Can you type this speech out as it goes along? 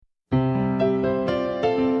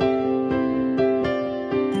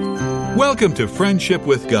Welcome to Friendship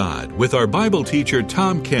with God with our Bible teacher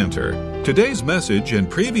Tom Cantor. Today's message and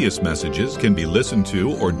previous messages can be listened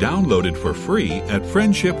to or downloaded for free at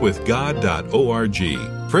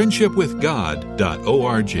friendshipwithgod.org.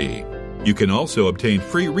 friendshipwithgod.org. You can also obtain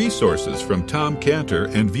free resources from Tom Cantor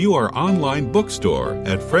and view our online bookstore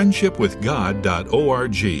at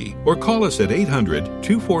friendshipwithgod.org or call us at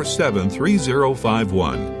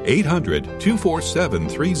 800-247-3051.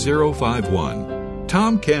 800-247-3051.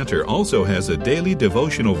 Tom Cantor also has a daily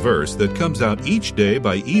devotional verse that comes out each day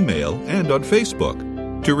by email and on Facebook.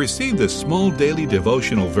 To receive this small daily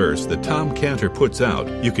devotional verse that Tom Cantor puts out,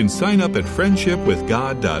 you can sign up at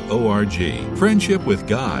friendshipwithgod.org,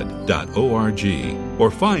 friendshipwithgod.org,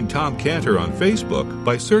 or find Tom Cantor on Facebook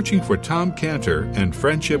by searching for Tom Cantor and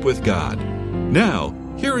Friendship with God. Now,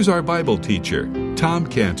 here is our Bible teacher, Tom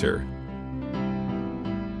Cantor.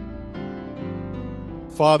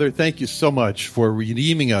 Father, thank you so much for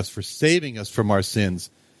redeeming us, for saving us from our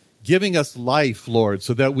sins, giving us life, Lord,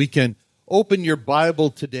 so that we can open your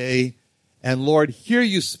Bible today and, Lord, hear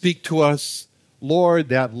you speak to us, Lord,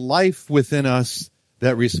 that life within us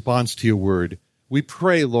that responds to your word. We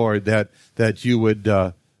pray, Lord, that you would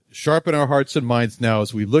sharpen our hearts and minds now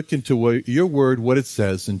as we look into your word, what it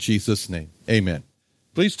says, in Jesus' name. Amen.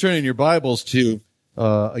 Please turn in your Bibles to,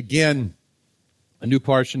 again, a new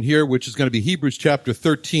portion here, which is going to be Hebrews chapter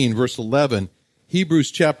 13, verse 11.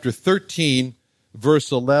 Hebrews chapter 13,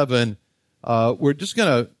 verse 11. We're just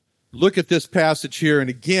going to look at this passage here, and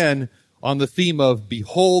again, on the theme of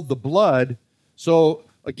behold the blood. So,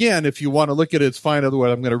 again, if you want to look at it, it's fine.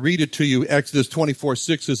 Otherwise, I'm going to read it to you. Exodus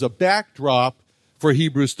 24:6 is a backdrop for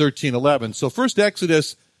Hebrews 13:11. So first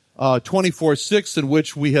Exodus 24:6, in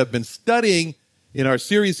which we have been studying in our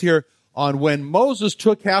series here, on when Moses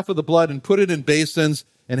took half of the blood and put it in basins,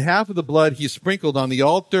 and half of the blood he sprinkled on the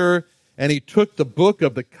altar, and he took the book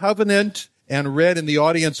of the covenant and read in the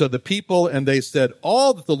audience of the people, and they said,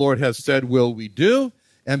 all that the Lord has said will we do,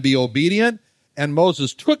 and be obedient. And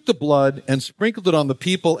Moses took the blood and sprinkled it on the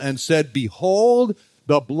people and said, behold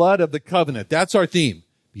the blood of the covenant. That's our theme.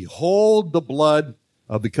 Behold the blood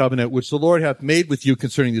of the covenant, which the Lord hath made with you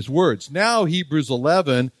concerning these words. Now, Hebrews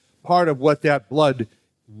 11, part of what that blood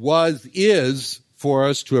is for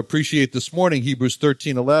us to appreciate this morning, Hebrews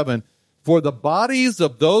 13:11. For the bodies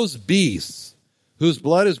of those beasts whose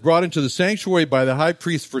blood is brought into the sanctuary by the high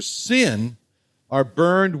priest for sin are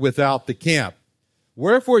burned without the camp.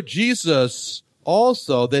 Wherefore Jesus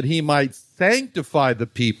also, that he might sanctify the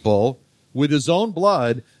people with his own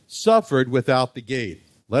blood, suffered without the gate.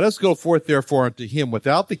 Let us go forth therefore unto him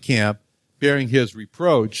without the camp, bearing his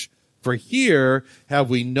reproach. For here have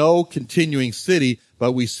we no continuing city,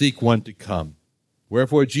 but we seek one to come.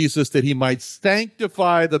 Wherefore Jesus, that he might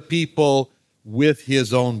sanctify the people with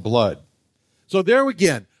his own blood. So there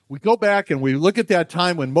again, we go back and we look at that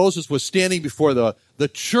time when Moses was standing before the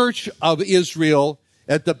church of Israel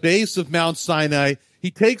at the base of Mount Sinai. He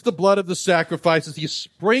takes the blood of the sacrifices, he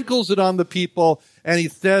sprinkles it on the people, and he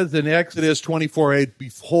says in Exodus 24:8,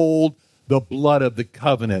 behold the blood of the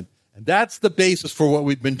covenant. And that's the basis for what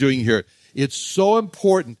we've been doing here. It's so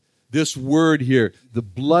important, this word here, the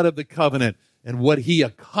blood of the covenant, and what he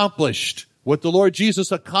accomplished, what the Lord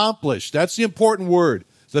Jesus accomplished. That's the important word,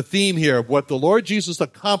 the theme here of what the Lord Jesus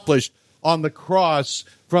accomplished on the cross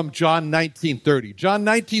from John 19:30. John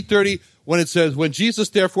 19:30, when it says, when Jesus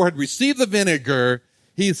therefore had received the vinegar,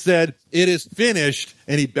 he said, it is finished,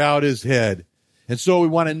 and he bowed his head. And so we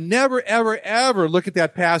want to never, ever, ever look at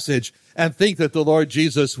that passage and think that the Lord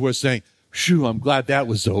Jesus was saying, phew, I'm glad that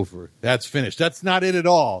was over. That's finished. That's not it at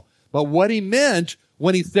all. But what he meant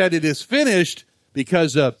when he said it is finished,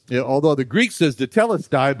 because although the Greek says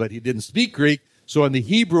tetelestai, but he didn't speak Greek, so in the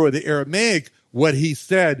Hebrew or the Aramaic, what he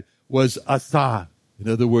said was asa. In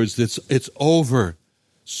other words, it's over.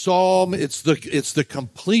 It's the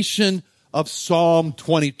completion of Psalm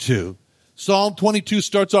 22. Psalm 22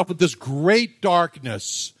 starts off with this great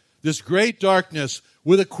darkness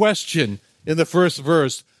with a question in the first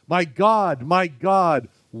verse. My God,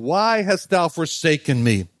 why hast thou forsaken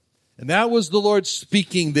me? And that was the Lord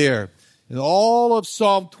speaking there. And all of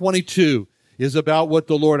Psalm 22 is about what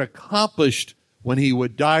the Lord accomplished when he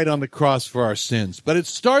died on the cross for our sins. But it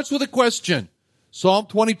starts with a question. Psalm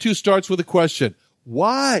 22 starts with a question.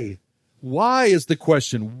 Why? Why is the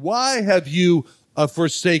question? Why have you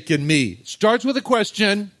forsaken me? It starts with a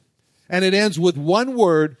question, and it ends with one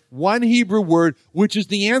word, one Hebrew word, which is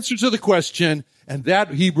the answer to the question, and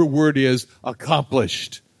that Hebrew word is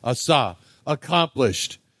accomplished. Asa,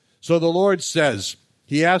 accomplished. So the Lord says,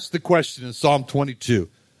 he asked the question in Psalm 22,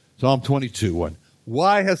 1.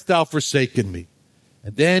 Why hast thou forsaken me?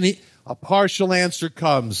 And then a partial answer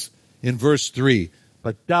comes in verse 3.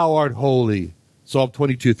 But thou art holy. Psalm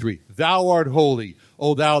 22:3. Thou art holy,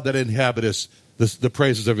 O thou that inhabitest the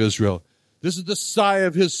praises of Israel. This is the sigh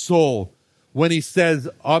of his soul when he says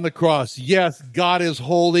on the cross, yes, God is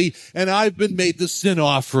holy, and I've been made the sin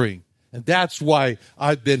offering. And that's why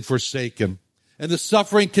I've been forsaken. And the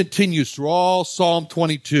suffering continues through all Psalm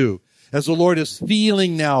 22, as the Lord is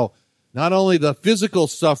feeling now not only the physical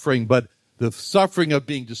suffering, but the suffering of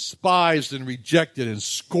being despised and rejected and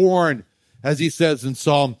scorned, as he says in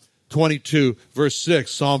Psalm 22, verse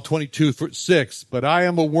 6, Psalm 22, 6, but I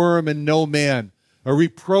am a worm and no man, a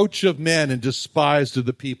reproach of men and despised of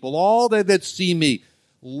the people. All they that see me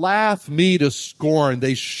laugh me to scorn.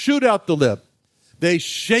 They shoot out the lip. They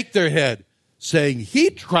shake their head, saying, he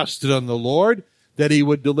trusted on the Lord that he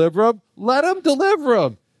would deliver him. Let him deliver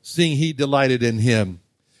him, seeing he delighted in him.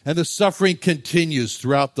 And the suffering continues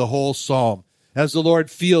throughout the whole psalm as the Lord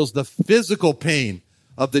feels the physical pain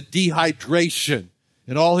of the dehydration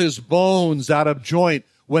and all his bones out of joint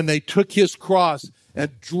when they took his cross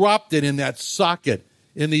and dropped it in that socket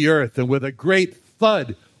in the earth. And with a great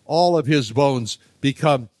thud, all of his bones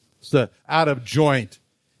become out of joint.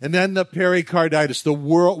 And then the pericarditis, the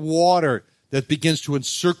water that begins to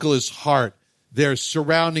encircle his heart there,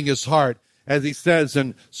 surrounding his heart. As he says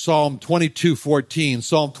in Psalm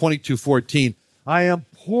 22:14, I am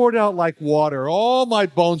poured out like water. All my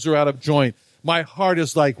bones are out of joint. My heart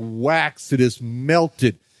is like wax. It is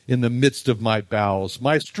melted in the midst of my bowels.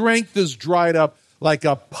 My strength is dried up like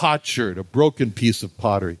a potsherd, a broken piece of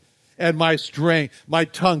pottery. And my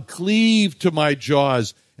tongue cleaved to my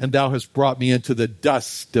jaws, and thou hast brought me into the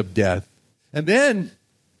dust of death. And then,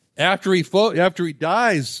 after he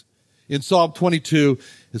dies in Psalm 22,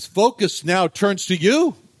 his focus now turns to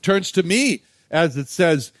you, turns to me, as it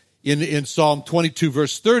says in Psalm 22,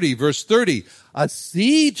 verse 30, a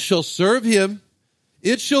seed shall serve him.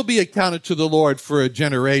 It shall be accounted to the Lord for a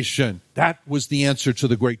generation. That was the answer to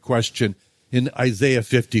the great question in Isaiah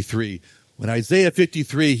 53. When Isaiah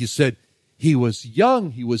 53, he said, he was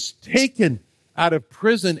young, he was taken out of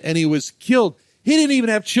prison, and he was killed. He didn't even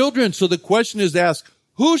have children. So the question is asked,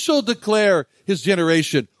 who shall declare his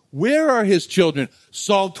generation? Where are his children?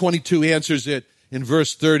 Psalm 22 answers it in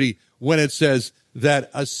verse 30 when it says that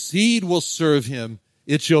a seed will serve him.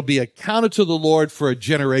 It shall be accounted to the Lord for a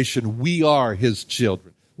generation. We are his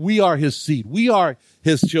children. We are his seed. We are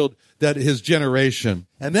his children, that his generation.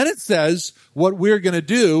 And then it says what we're going to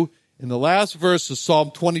do in the last verse of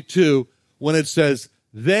Psalm 22 when it says,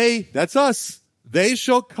 that's us, they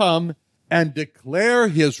shall come and declare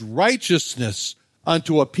his righteousness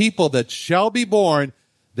unto a people that shall be born,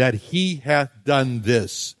 that he hath done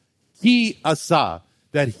this. He asa,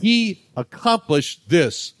 that he accomplished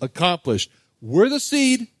this, We're the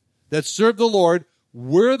seed that serve the Lord.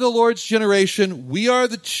 We're the Lord's generation. We are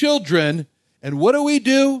the children. And what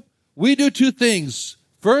do? We do two things.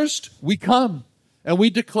 First, we come and we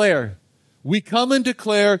declare. We come and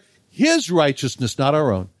declare his righteousness, not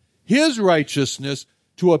our own. His righteousness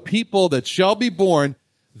to a people that shall be born,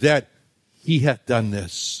 that he hath done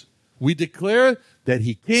this. We declare that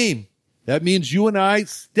he came. That means you and I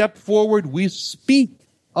step forward. We speak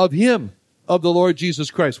of him, of the Lord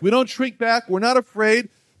Jesus Christ. We don't shrink back. We're not afraid,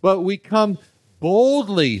 but we come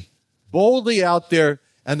boldly out there.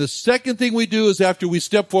 And the second thing we do is after we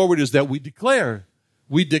step forward is that we declare.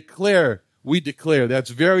 We declare.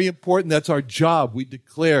 That's very important. That's our job. We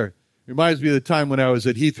declare. Reminds me of the time when I was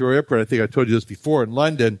at Heathrow Airport. I think I told you this before, in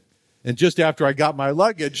London. And just after I got my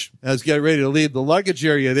luggage, I was getting ready to leave the luggage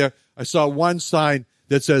area there, I saw one sign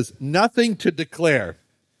that says, nothing to declare.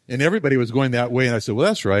 And everybody was going that way. And I said, well,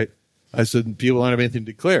 that's right. I said, people don't have anything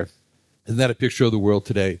to declare. Isn't that a picture of the world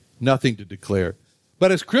today? Nothing to declare.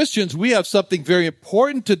 But as Christians, we have something very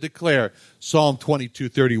important to declare. Psalm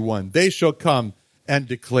 22:31. They shall come and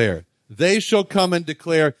declare. They shall come and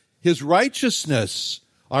declare his righteousness.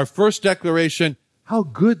 Our first declaration, how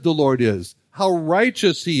good the Lord is, how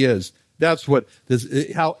righteous he is. That's what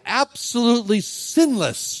this, how absolutely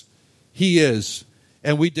sinless he is.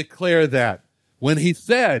 And we declare that. When he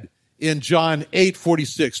said in John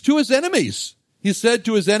 8:46 to his enemies, he said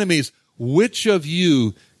to his enemies, which of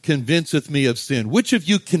you convinceth me of sin? Which of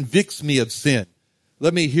you convicts me of sin?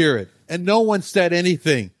 Let me hear it. And no one said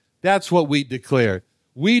anything. That's what we declare.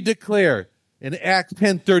 We declare in Acts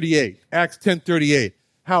 10:38,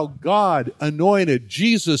 how God anointed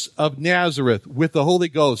Jesus of Nazareth with the Holy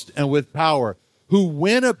Ghost and with power, who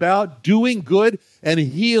went about doing good and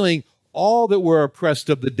healing all that were oppressed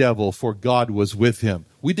of the devil, for God was with him.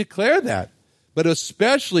 We declare that. But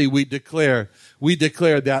especially we declare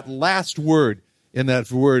that last word in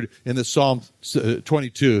that word in the Psalm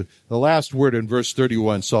 22, the last word in verse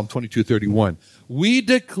 31, Psalm 22:31. We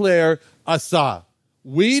declare asa.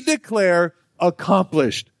 We declare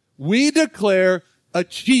accomplished. We declare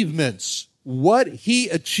achievements. What he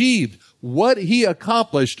achieved, what he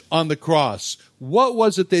accomplished on the cross. What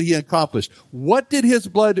was it that he accomplished? What did his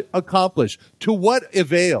blood accomplish? To what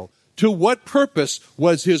avail? To what purpose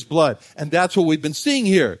was his blood? And that's what we've been seeing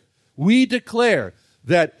here. We declare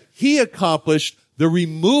that he accomplished the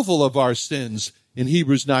removal of our sins in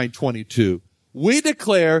Hebrews 9:22. We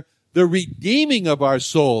declare the redeeming of our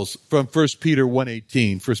souls from 1 Peter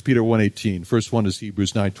 1:18. 1 Peter 1:18. First one is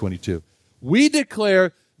Hebrews 9:22. We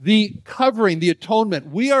declare the covering, the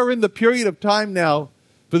atonement. We are in the period of time now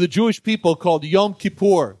for the Jewish people called Yom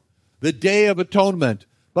Kippur, the Day of Atonement.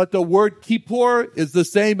 But the word Kippur is the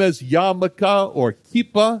same as yarmulke or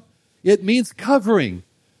kippah. It means covering,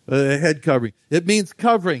 head covering. It means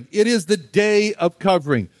covering. It is the day of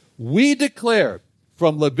covering. We declare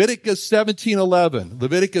from Leviticus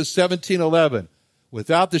 17:11,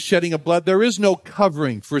 without the shedding of blood, there is no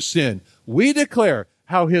covering for sin. We declare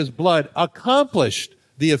how his blood accomplished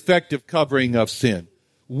the effective covering of sin.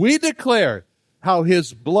 We declare how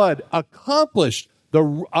his blood accomplished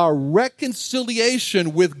our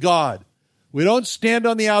reconciliation with God. We don't stand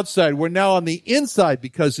on the outside. We're now on the inside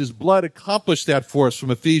because his blood accomplished that for us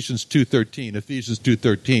from Ephesians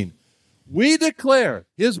 2:13. We declare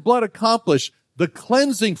his blood accomplished the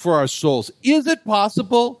cleansing for our souls. Is it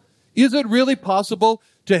possible? Is it really possible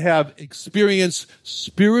to have experienced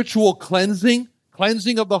spiritual cleansing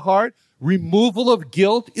of the heart, removal of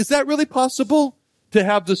guilt? Is that really possible? To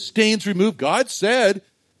have the stains removed? God said,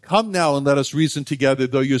 come now and let us reason together.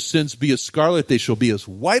 Though your sins be as scarlet, they shall be as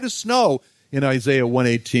white as snow in Isaiah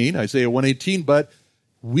 1:18. But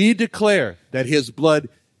we declare that his blood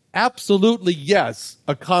absolutely, yes,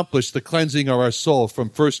 accomplished the cleansing of our soul from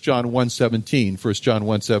 1 John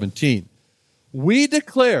 1:17. We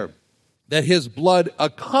declare that his blood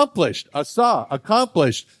accomplished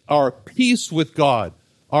our peace with God.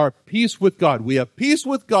 Our peace with God. We have peace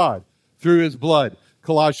with God through his blood.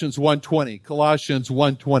 Colossians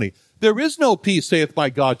 1:20. There is no peace, saith my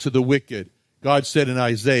God, to the wicked. God said in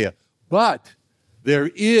Isaiah. But there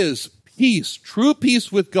is peace, true peace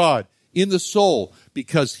with God in the soul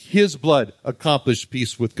because his blood accomplished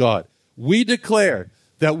peace with God. We declare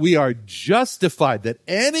that we are justified, that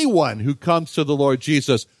anyone who comes to the Lord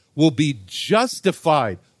Jesus will be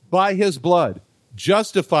justified by his blood,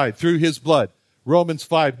 justified through his blood. Romans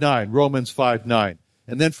 5:9.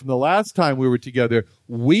 And then from the last time we were together,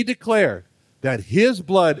 we declare that his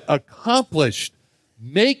blood accomplished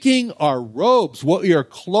making our robes, what we are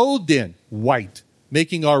clothed in, white.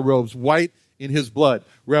 Making our robes white in his blood.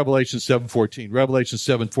 Revelation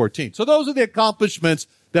 7:14. So those are the accomplishments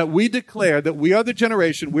that we declare, that we are the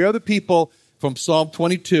generation, we are the people from Psalm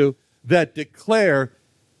 22 that declare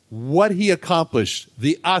what he accomplished,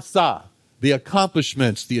 the asa, the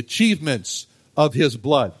accomplishments, the achievements of his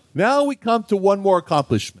blood. Now we come to one more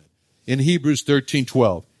accomplishment in Hebrews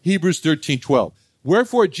 13:12.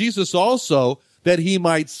 Wherefore Jesus also, that he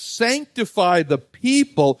might sanctify the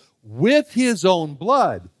people with his own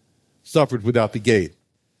blood, suffered without the gate.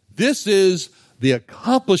 This is the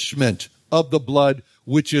accomplishment of the blood,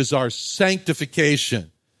 which is our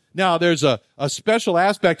sanctification. Now, there's a special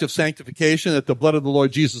aspect of sanctification that the blood of the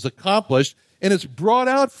Lord Jesus accomplished, and it's brought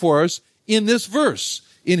out for us in this verse,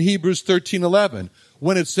 in Hebrews 13:11,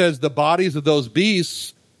 when it says the bodies of those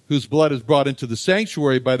beasts whose blood is brought into the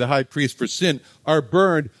sanctuary by the high priest for sin are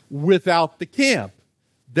burned without the camp.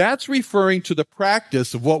 That's referring to the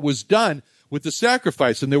practice of what was done with the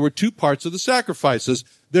sacrifice. And there were two parts of the sacrifices.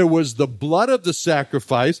 There was the blood of the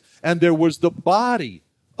sacrifice, and there was the body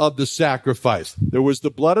of the sacrifice. There was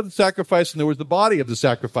the blood of the sacrifice, and there was the body of the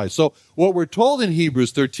sacrifice. So what we're told in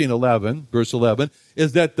Hebrews 13:11, verse 11,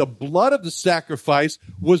 is that the blood of the sacrifice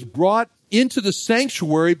was brought into the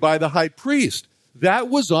sanctuary by the high priest. That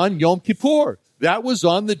was on Yom Kippur. That was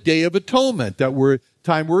on the Day of Atonement,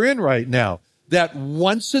 time we're in right now. That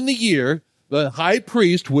once in the year, the high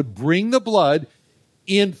priest would bring the blood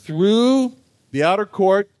in through the outer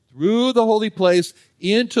court, through the holy place,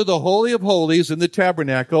 into the Holy of Holies in the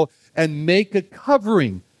tabernacle, and make a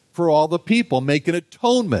covering for all the people, make an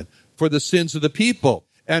atonement for the sins of the people.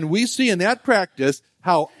 And we see in that practice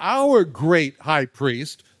how our great high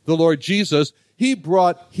priest, the Lord Jesus, he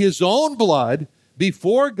brought his own blood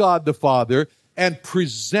before God the Father and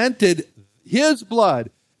presented his blood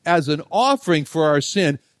as an offering for our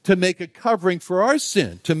sin, to make a covering for our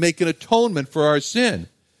sin, to make an atonement for our sin.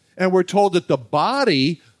 And we're told that the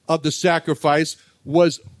body of the sacrifice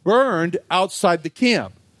was burned outside the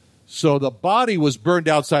camp. So the body was burned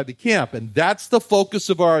outside the camp. And that's the focus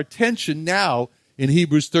of our attention now in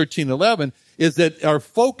Hebrews 13:11, is that our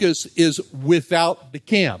focus is without the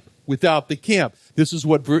camp. Without the camp. This is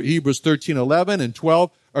what Hebrews 13:11 and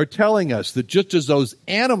 12 are telling us, that just as those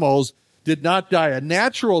animals did not die a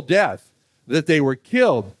natural death, that they were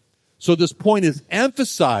killed. So this point is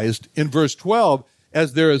emphasized in verse 12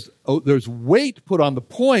 as there's weight put on the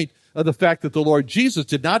point of the fact that the Lord Jesus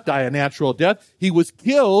did not die a natural death. He was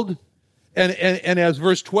killed, and as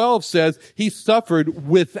verse 12 says, he suffered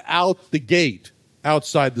without the gate,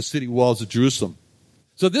 outside the city walls of Jerusalem.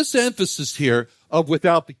 So this emphasis here of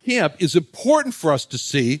without the camp is important for us to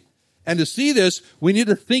see. And to see this, we need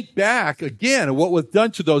to think back again at what was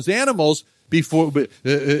done to those animals before,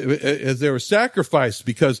 as they were sacrificed,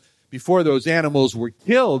 because before those animals were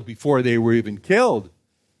killed, before they were even killed,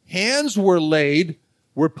 hands were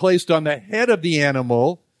placed on the head of the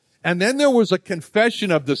animal, and then there was a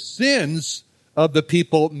confession of the sins of the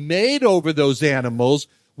people made over those animals,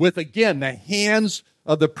 with, again, the hands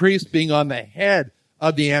of the priest being on the head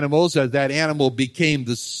of the animals, as that animal became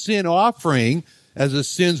the sin offering, as the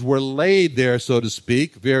sins were laid there, so to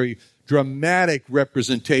speak. Very dramatic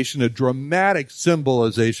representation, a dramatic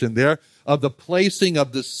symbolization there of the placing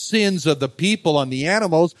of the sins of the people on the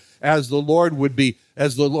animals, as the Lord would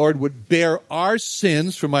bear our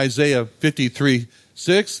sins, from Isaiah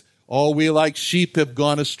 53:6. All we like sheep have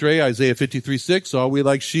gone astray, Isaiah 53:6. All we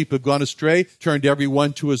like sheep have gone astray, turned every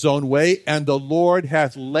one to his own way, and the Lord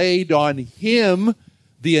hath laid on him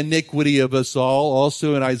the iniquity of us all.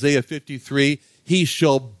 Also in Isaiah 53, he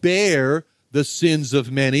shall bear the sins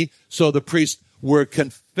of many. So the priests were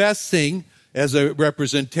confessing, as a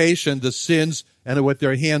representation, the sins, and with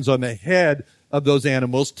their hands on the head of those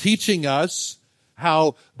animals, teaching us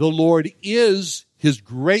how the Lord is, his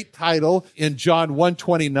great title in John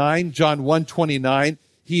 1:29,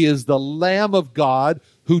 he is the Lamb of God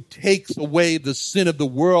who takes away the sin of the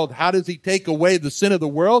world. How does he take away the sin of the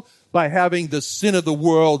world? By having the sin of the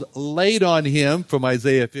world laid on him, from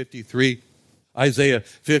Isaiah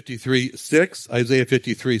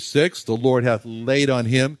 53:6, the Lord hath laid on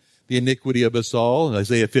him the iniquity of us all. And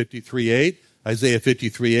Isaiah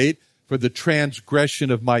 53:8, for the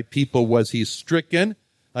transgression of my people was he stricken.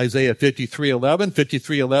 Isaiah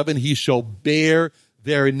 53:11, he shall bear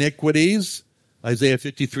their iniquities. Isaiah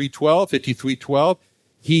 53:12,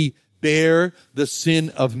 he bear the sin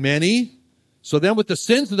of many. So then with the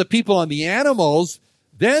sins of the people on the animals,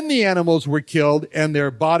 then the animals were killed and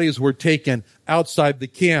their bodies were taken outside the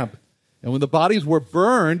camp. And when the bodies were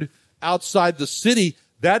burned outside the city,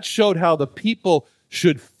 that showed how the people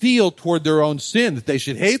should feel toward their own sin, that they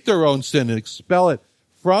should hate their own sin and expel it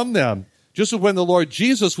from them. Just as when the Lord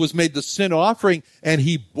Jesus was made the sin offering and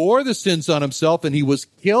he bore the sins on himself and he was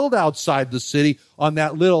killed outside the city on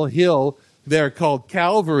that little hill there called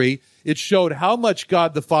Calvary, it showed how much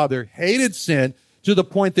God the Father hated sin, to the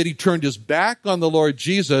point that he turned his back on the Lord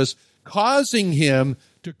Jesus, causing him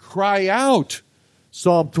to cry out.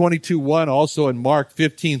 Psalm 22:1, also in Mark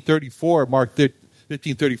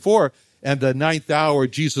 15:34, and the ninth hour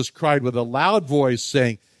Jesus cried with a loud voice,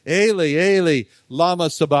 saying, Eli, Eli,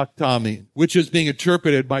 lama sabachthani, which is being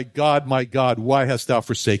interpreted, my God, why hast thou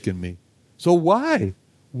forsaken me? So why?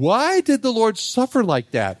 Why did the Lord suffer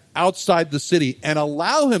like that outside the city and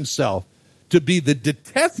allow himself to be the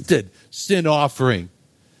detested sin offering?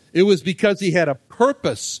 It was because he had a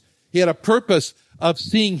purpose. He had a purpose of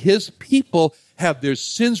seeing his people have their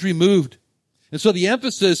sins removed. And so the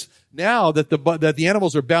emphasis now that the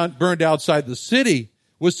animals are burned outside the city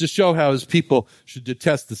was to show how his people should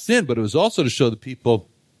detest the sin, but it was also to show the people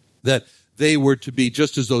that they were to be,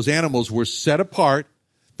 just as those animals were set apart,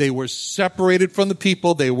 they were separated from the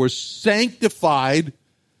people, they were sanctified,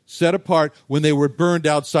 set apart when they were burned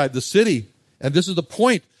outside the city. And this is the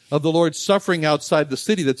point of the Lord's suffering outside the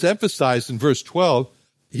city that's emphasized in verse 12,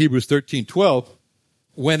 Hebrews 13:12,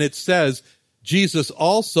 when it says, Jesus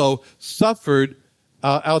also suffered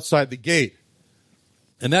outside the gate.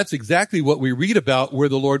 And that's exactly what we read about where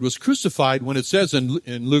the Lord was crucified, when it says in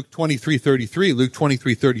Luke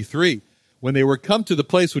 23:33, when they were come to the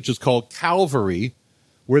place which is called Calvary,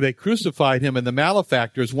 where they crucified him, and the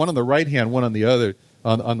malefactors, one on the right hand, one on the other,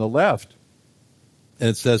 on the left. And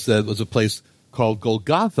it says that it was a place called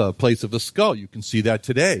Golgotha, a place of a skull. You can see that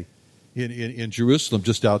today in Jerusalem,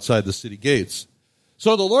 just outside the city gates.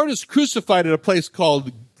 So the Lord is crucified at a place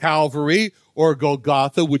called Calvary, or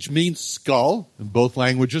Golgotha, which means skull. In both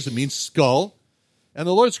languages, it means skull. And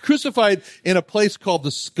the Lord's crucified in a place called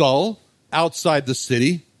the Skull, outside the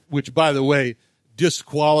city, which, by the way,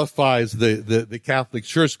 disqualifies the Catholic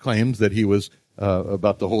Church claims that he was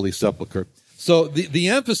about the Holy Sepulchre. So the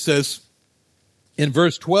emphasis in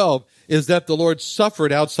verse 12 is that the Lord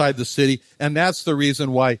suffered outside the city, and that's the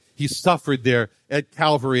reason why he suffered there at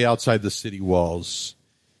Calvary outside the city walls.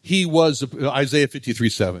 He was, Isaiah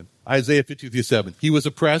 53:7. He was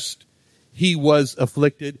oppressed, he was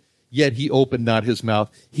afflicted, yet he opened not his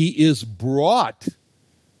mouth. He is brought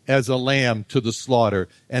as a lamb to the slaughter,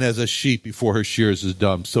 and as a sheep before her shears is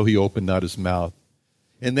dumb, so he opened not his mouth.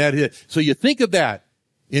 And so you think of that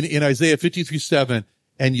in Isaiah 53:7,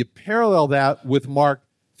 and you parallel that with Mark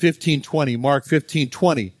 15:20. Mark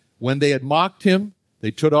 15:20, when they had mocked him,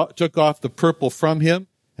 they took off the purple from him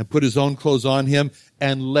and put his own clothes on him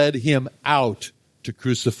and led him out to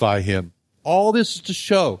crucify him. All this is to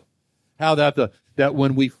show how that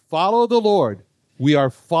when we follow the Lord, we are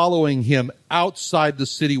following him outside the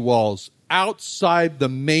city walls, outside the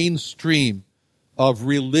mainstream of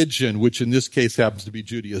religion, which in this case happens to be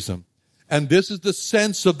Judaism. And this is the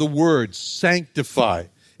sense of the word, sanctify.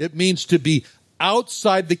 It means to be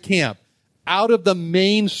outside the camp, out of the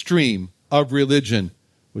mainstream of religion,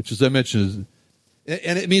 which, as I mentioned,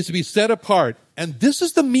 and it means to be set apart. And this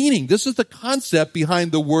is the meaning, this is the concept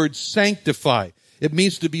behind the word sanctify. It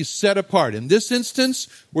means to be set apart. In this instance,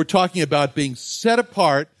 we're talking about being set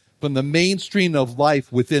apart from the mainstream of life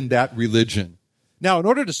within that religion. Now, in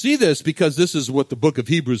order to see this, because this is what the book of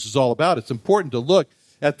Hebrews is all about, it's important to look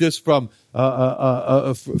at this from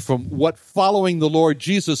what following the Lord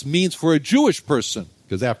Jesus means for a Jewish person,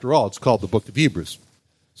 because after all, it's called the book of Hebrews.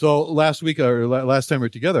 So last time we were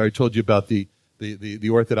together, I told you about the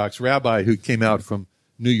Orthodox rabbi who came out from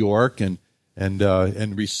New York and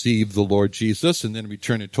received the Lord Jesus, and then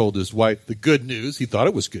returned and told his wife the good news. He thought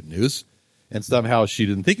it was good news, and somehow she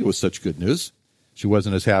didn't think it was such good news. She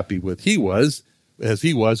wasn't as happy with as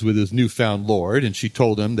he was with his newfound Lord, and she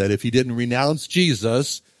told him that if he didn't renounce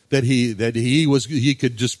Jesus, that he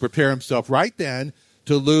could just prepare himself right then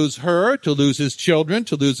to lose her, to lose his children,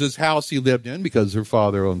 to lose his house he lived in because her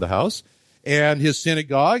father owned the house, and his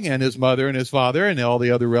synagogue, and his mother and his father, and all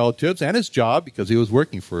the other relatives, and his job because he was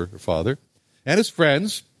working for her father, and his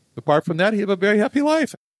friends. Apart from that, he had a very happy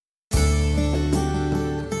life.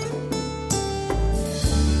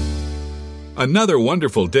 Another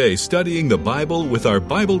wonderful day studying the Bible with our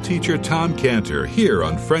Bible teacher Tom Cantor here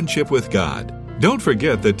on Friendship with God. Don't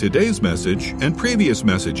forget that today's message and previous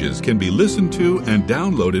messages can be listened to and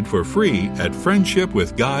downloaded for free at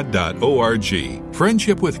friendshipwithgod.org.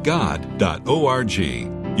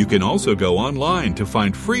 friendshipwithgod.org. You can also go online to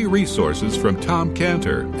find free resources from Tom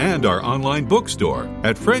Cantor and our online bookstore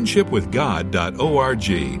at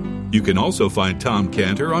friendshipwithgod.org. You can also find Tom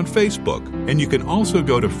Cantor on Facebook, and you can also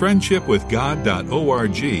go to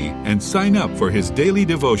friendshipwithgod.org and sign up for his daily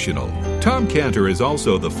devotional. Tom Cantor is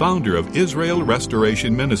also the founder of Israel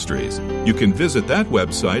Restoration Ministries. You can visit that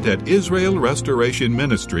website at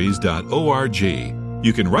israelrestorationministries.org.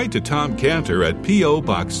 You can write to Tom Cantor at P.O.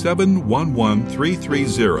 Box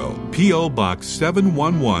 711330, P.O. Box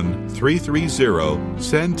 711330,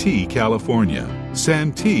 Santee, California.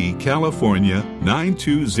 Santee, California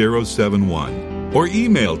 92071. Or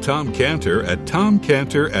email Tom Cantor at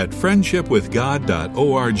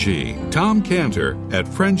tomcantor@friendshipwithgod.org. Tom Cantor at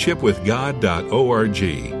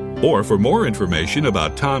friendshipwithgod.org. Or for more information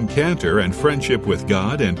about Tom Cantor and Friendship with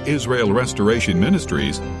God and Israel Restoration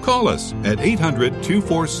Ministries, call us at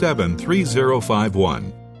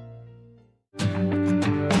 800-247-3051.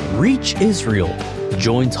 Reach Israel.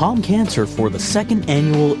 Join Tom Cantor for the second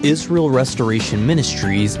annual Israel Restoration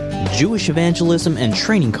Ministries Jewish Evangelism and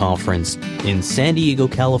Training Conference in San Diego,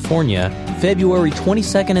 California, February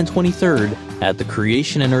 22nd and 23rd at the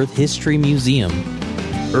Creation and Earth History Museum.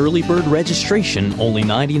 Early bird registration, only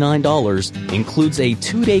 $99, includes a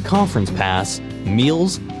 2-day conference pass,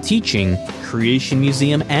 meals, teaching, Creation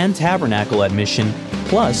Museum and Tabernacle admission,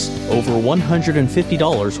 plus over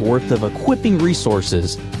 $150 worth of equipping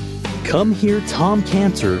resources. Come hear Tom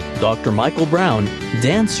Cantor, Dr. Michael Brown,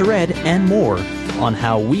 Dan Sered, and more on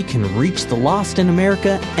how we can reach the lost in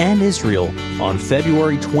America and Israel on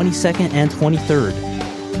February 22nd and 23rd.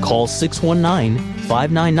 Call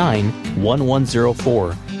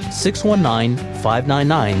 619-599-1104,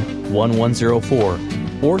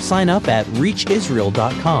 619-599-1104, or sign up at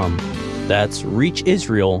reachisrael.com. That's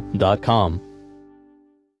reachisrael.com.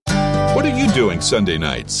 What are you doing Sunday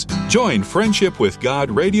nights? Join Friendship with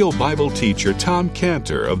God radio Bible teacher Tom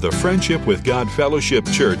Cantor of the Friendship with God Fellowship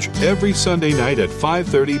Church every Sunday night at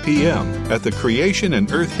 5:30 p.m. at the Creation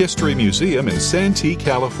and Earth History Museum in Santee,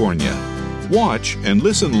 California. Watch and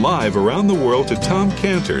listen live around the world to Tom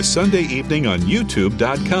Cantor Sunday evening on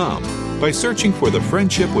YouTube.com. by searching for the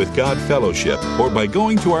Friendship with God Fellowship or by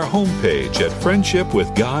going to our homepage at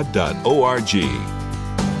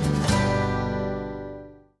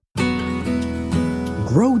friendshipwithgod.org.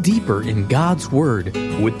 Grow deeper in God's Word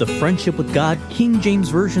with the Friendship with God King James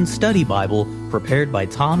Version Study Bible prepared by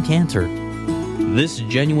Tom Cantor. This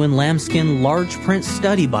genuine lambskin large print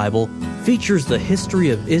study Bible features the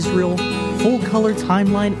history of Israel, full-color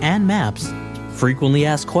timeline and maps, frequently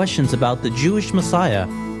asked questions about the Jewish Messiah,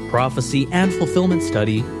 prophecy and fulfillment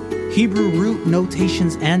study, Hebrew root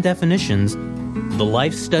notations and definitions, the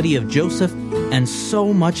life study of Joseph, and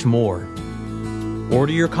so much more.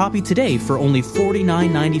 Order your copy today for only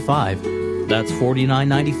 $49.95. That's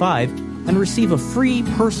 $49.95, and receive a free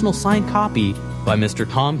personal signed copy by Mr.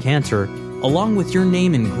 Tom Cantor, along with your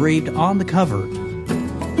name engraved on the cover.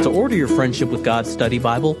 To order your Friendship with God Study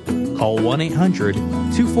Bible, call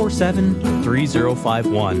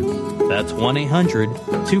 1-800-247-3051. That's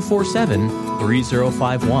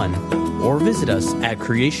 1-800-247-3051. Or visit us at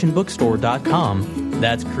creationbookstore.com.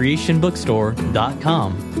 That's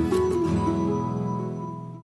creationbookstore.com.